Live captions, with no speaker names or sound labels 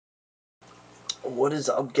What is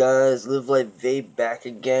up, guys? Live Life Vape back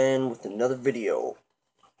again with another video.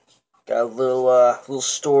 Got a little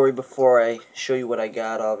story before I show you what I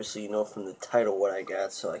got. Obviously, you know from the title what I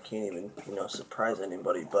got, so I can't even, surprise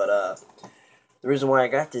anybody. But the reason why I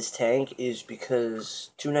got this tank is because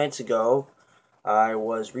 2 nights ago I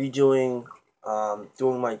was redoing,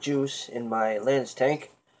 doing my juice in my Lance tank,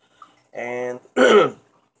 and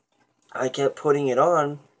I kept putting it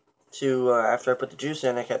on to after I put the juice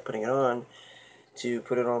in, I kept putting it on to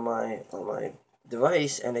put it on my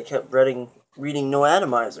device, and it kept reading no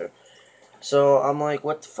atomizer. So I'm like,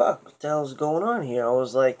 what the fuck? What the hell's going on here? I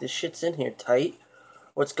was like, this shit's in here tight.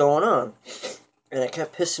 What's going on? And it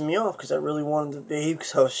kept pissing me off because I really wanted to vape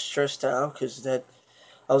because I was stressed out because I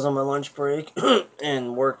was on my lunch break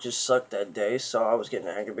and work just sucked that day, so I was getting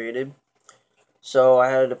aggravated. So I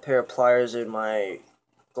had a pair of pliers in my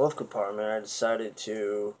glove compartment. I decided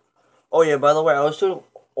to. Oh yeah, by the way, I was doing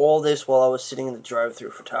all this while I was sitting in the drive-thru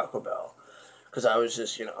for Taco Bell because I was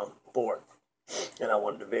just, bored and I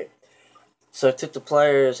wanted to vape. So I took the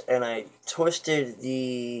pliers and I twisted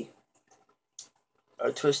the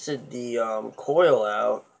coil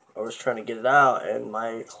out. I was trying to get it out, and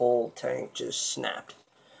my whole tank just snapped.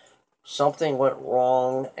 Something went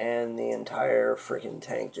wrong, and the entire freaking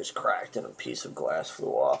tank just cracked, and a piece of glass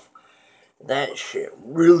flew off. That shit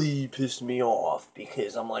really pissed me off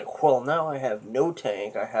because I'm like, well, now I have no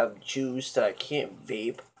tank. I have juice that I can't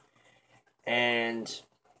vape, and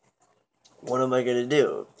what am I gonna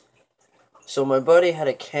do? So my buddy had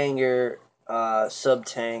a Kanger sub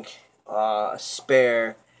tank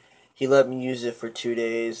spare. He let me use it for 2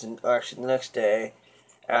 days, and actually the next day,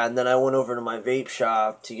 and then I went over to my vape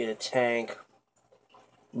shop to get a tank.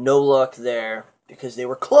 No luck there because they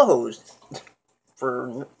were closed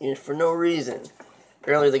for no reason.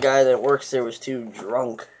 Apparently the guy that works there was too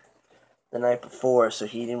drunk the night before, so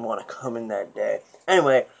he didn't want to come in that day.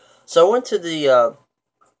 Anyway, so I went to the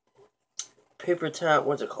Paper Town,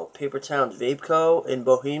 what's it called? Paper Town Vape Co. in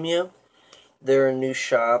Bohemia. They're a new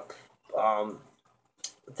shop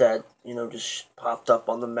that, just popped up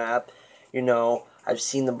on the map. I've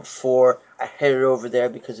seen them before. I headed over there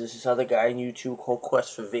because there's this other guy on YouTube called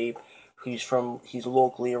Quest for Vape. He's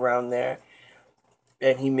locally around there,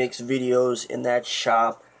 and he makes videos in that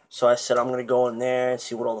shop. So I said I'm going to go in there and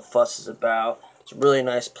see what all the fuss is about. It's a really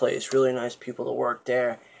nice place, really nice people to work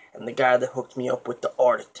there, and the guy that hooked me up with the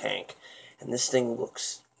Artic tank. And this thing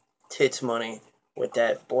looks tits money with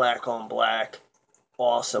that black on black.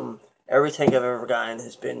 Awesome. Every tank I've ever gotten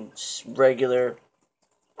has been regular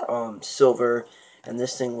silver, and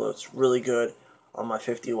this thing looks really good on my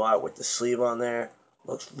 50 watt with the sleeve on there.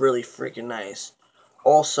 Looks really freaking nice.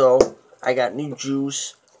 Also, I got new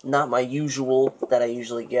juice, not my usual that I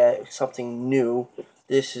usually get, something new.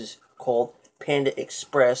 This is called Panda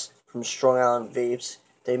Express from Strong Island Vapes.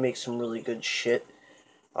 They make some really good shit.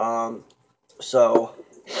 Oh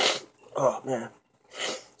man.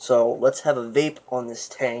 So let's have a vape on this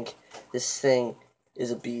tank. This thing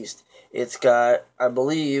is a beast. It's got, I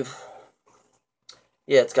believe,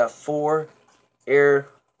 it's got 4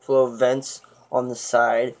 airflow vents on the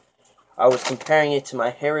side. I was comparing it to my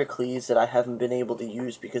Heracles that I haven't been able to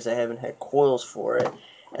use because I haven't had coils for it,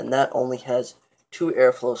 and that only has 2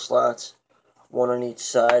 airflow slots, 1 on each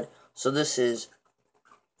side. So this is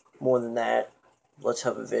more than that. Let's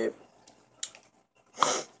have a vape.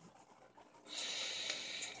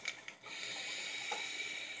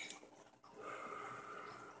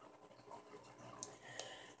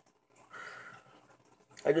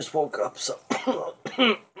 I just woke up, so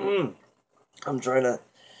I'm trying to.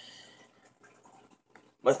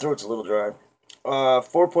 My throat's a little dry.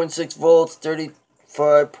 4.6 volts,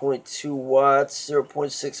 35.2 watts,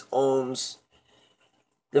 0.6 ohms.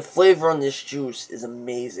 The flavor on this juice is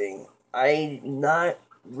amazing. I'm not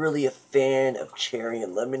really a fan of cherry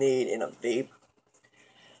and lemonade in a vape,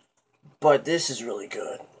 but this is really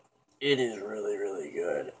good. It is really, really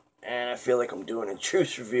good. And I feel like I'm doing a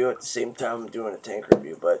juice review at the same time I'm doing a tank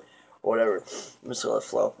review, but whatever. I'm just gonna let it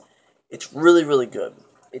flow. It's really, really good.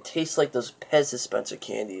 It tastes like those Pez dispenser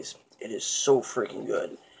candies. It is so freaking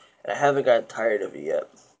good. And I haven't gotten tired of it yet.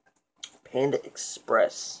 Panda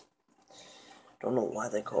Express. Don't know why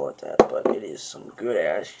they call it that, but it is some good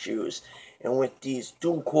ass juice. And with these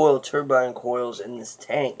dual coil turbine coils in this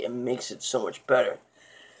tank, it makes it so much better.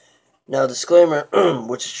 Now, disclaimer,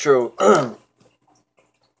 which is true,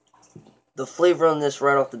 the flavor on this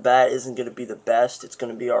right off the bat isn't going to be the best. It's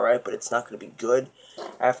going to be alright, but it's not going to be good.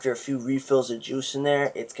 After a few refills of juice in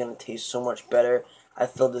there, it's going to taste so much better. I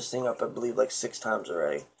filled this thing up, I believe, like 6 times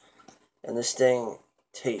already. And this thing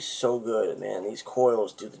tastes so good, man. These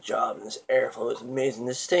coils do the job, and this airflow is amazing.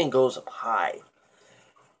 This thing goes up high.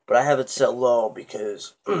 But I have it set low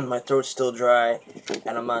because my throat's still dry,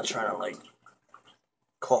 and I'm not trying to, like,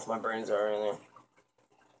 cough my brains out or anything.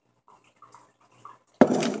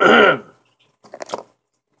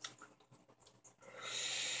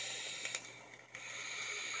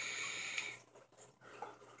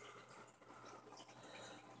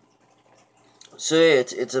 So yeah,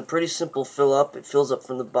 it's a pretty simple fill up. It fills up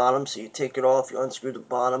from the bottom, so you take it off, you unscrew the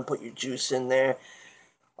bottom, put your juice in there.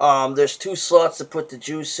 There's 2 slots to put the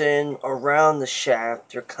juice in around the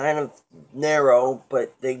shaft. They're kind of narrow,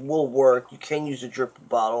 but they will work. You can use a dripper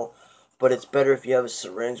bottle, but it's better if you have a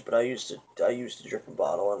syringe. But I used the dripper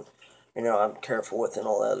bottle, and you know I'm careful with it and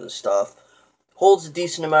all that other stuff. Holds a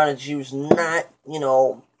decent amount of juice, not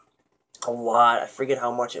a lot. I forget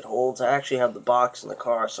how much it holds. I actually have the box in the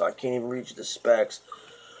car, so I can't even read you the specs.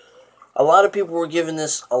 A lot of people were giving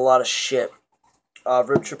this a lot of shit.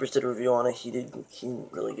 Rib Trippers did a review on it. He didn't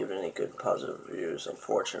really give it any good positive reviews,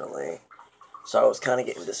 unfortunately. So I was kind of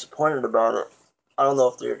getting disappointed about it. I don't know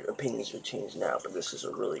if their opinions would change now, but this is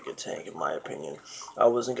a really good tank, in my opinion. I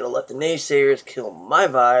wasn't going to let the naysayers kill my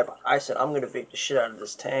vibe. I said I'm going to vape the shit out of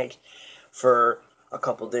this tank for a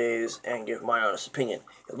couple days and give my honest opinion.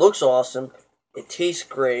 It looks awesome. It tastes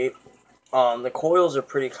great. The coils are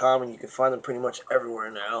pretty common. You can find them pretty much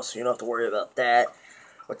everywhere now, so you don't have to worry about that.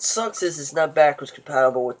 What sucks is it's not backwards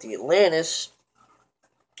compatible with the Atlantis,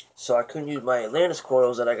 so I couldn't use my Atlantis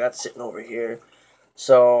coils that I got sitting over here.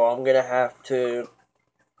 So I'm going to have to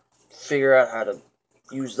figure out how to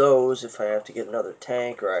use those if I have to get another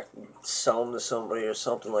tank, or I can sell them to somebody or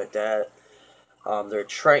something like that. They're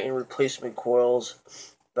Triton replacement coils,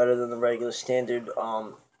 better than the regular standard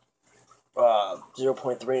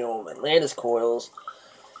 0.3 ohm Atlantis coils.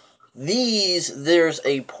 These, there's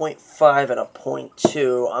a 0.5 and a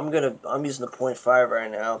 0.2. I'm using the 0.5 right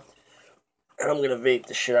now, and I'm gonna vape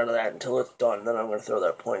the shit out of that until it's done. Then I'm gonna throw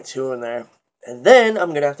that 0.2 in there, and then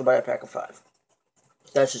I'm gonna have to buy a pack of 5.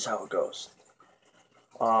 That's just how it goes.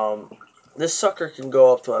 This sucker can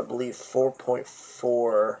go up to, I believe,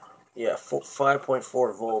 4.4. Yeah,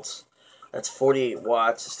 5.4 volts. That's 48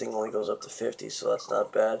 watts. This thing only goes up to 50, so that's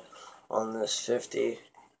not bad on this 50.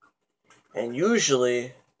 And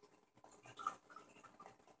usually,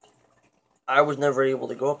 I was never able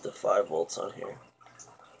to go up to 5 volts on here.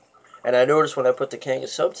 And I noticed when I put the Kanga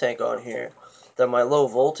sub-tank on here, that my low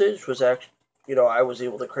voltage was actually, I was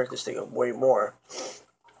able to crank this thing up way more.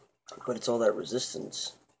 But it's all that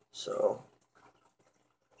resistance. So,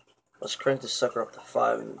 let's crank this sucker up to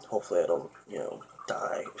 5 and hopefully I don't,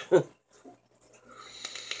 die.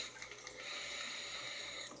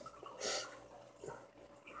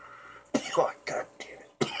 Oh, god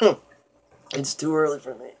damn it. It's too early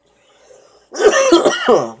for me.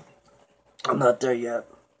 I'm not there yet.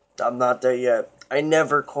 I'm not there yet. I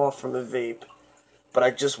never cough from a vape. But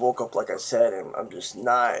I just woke up, like I said, and I'm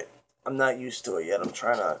not used to it yet. I'm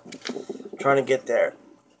trying to get there.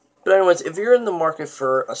 But anyways, if you're in the market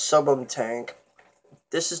for a sub-ohm tank,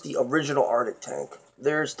 this is the original Artic tank.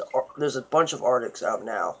 There's a bunch of Artics out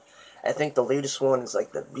now. I think the latest one is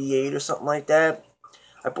like the V8 or something like that.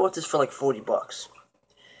 I bought this for like $40.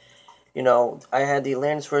 I had the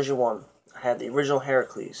Atlantis version 1. I had the original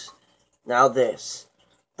Heracles. Now this.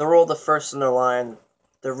 They're all the first in their line.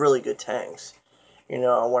 They're really good tanks.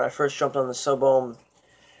 When I first jumped on the sub-ohm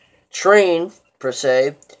train, per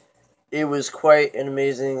se, it was quite an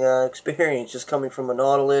amazing experience. Just coming from a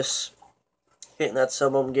Nautilus, hitting that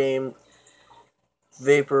sub-ohm game.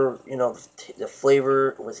 Vapor, the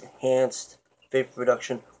flavor was enhanced. Vapor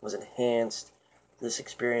production was enhanced. This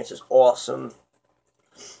experience is awesome.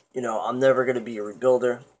 I'm never going to be a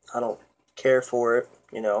rebuilder. I don't care for it.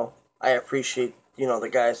 I appreciate, the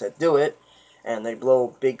guys that do it, and they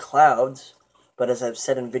blow big clouds. But as I've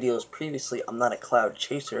said in videos previously, I'm not a cloud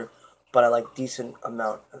chaser, but I like decent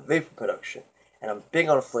amount of vapor production. And I'm big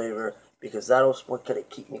on flavor, because that'll what's going to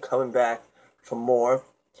keep me coming back for more.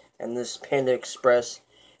 And this Panda Express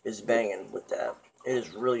is banging with that. It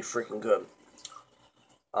is really freaking good.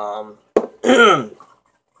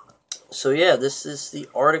 So yeah, this is the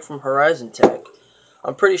Artic from Horizon Tech.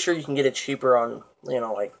 I'm pretty sure you can get it cheaper on,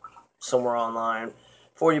 like somewhere online.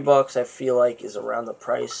 $40 I feel like is around the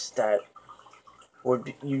price that would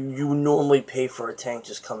be, you normally pay for a tank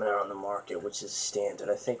just coming out on the market, which is standard.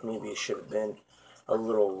 I think maybe it should have been a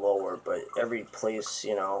little lower, but every place,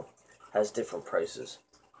 has different prices.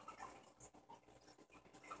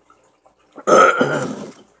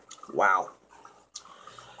 Wow.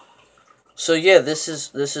 So yeah, this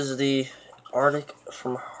is the Artic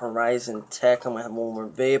from Horizon Tech. I'm gonna have one more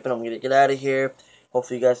vape and I'm gonna get out of here.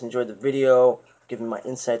 Hopefully you guys enjoyed the video, giving my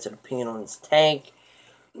insights and opinion on this tank.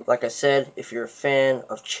 Like I said, if you're a fan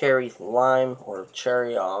of cherry lime or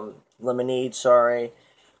cherry lemonade, sorry,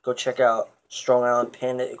 go check out Strong Island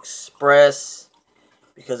Panda Express.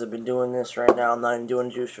 Because I've been doing this right now, I'm not even doing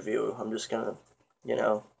a juice review. I'm just gonna,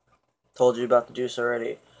 told you about the juice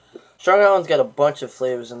already. Strong Island's got a bunch of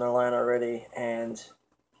flavors in their line already, and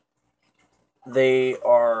they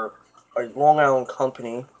are a Long Island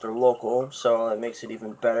company. They're local, so it makes it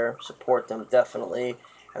even better. Support them definitely,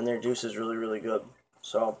 and their juice is really, really good.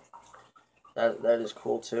 So that is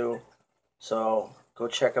cool too. So go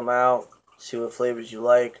check them out. See what flavors you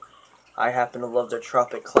like. I happen to love their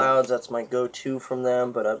Tropic Clouds. That's my go-to from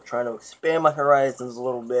them, but I'm trying to expand my horizons a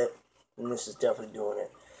little bit, and this is definitely doing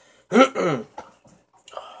it.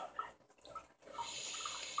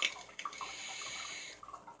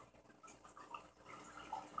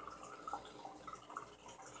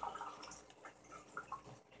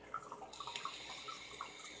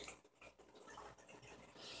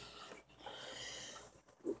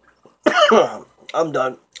 I'm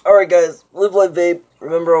done. Alright guys, live life vape.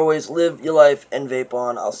 Remember always live your life and vape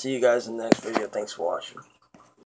on. I'll see you guys in the next video. Thanks for watching.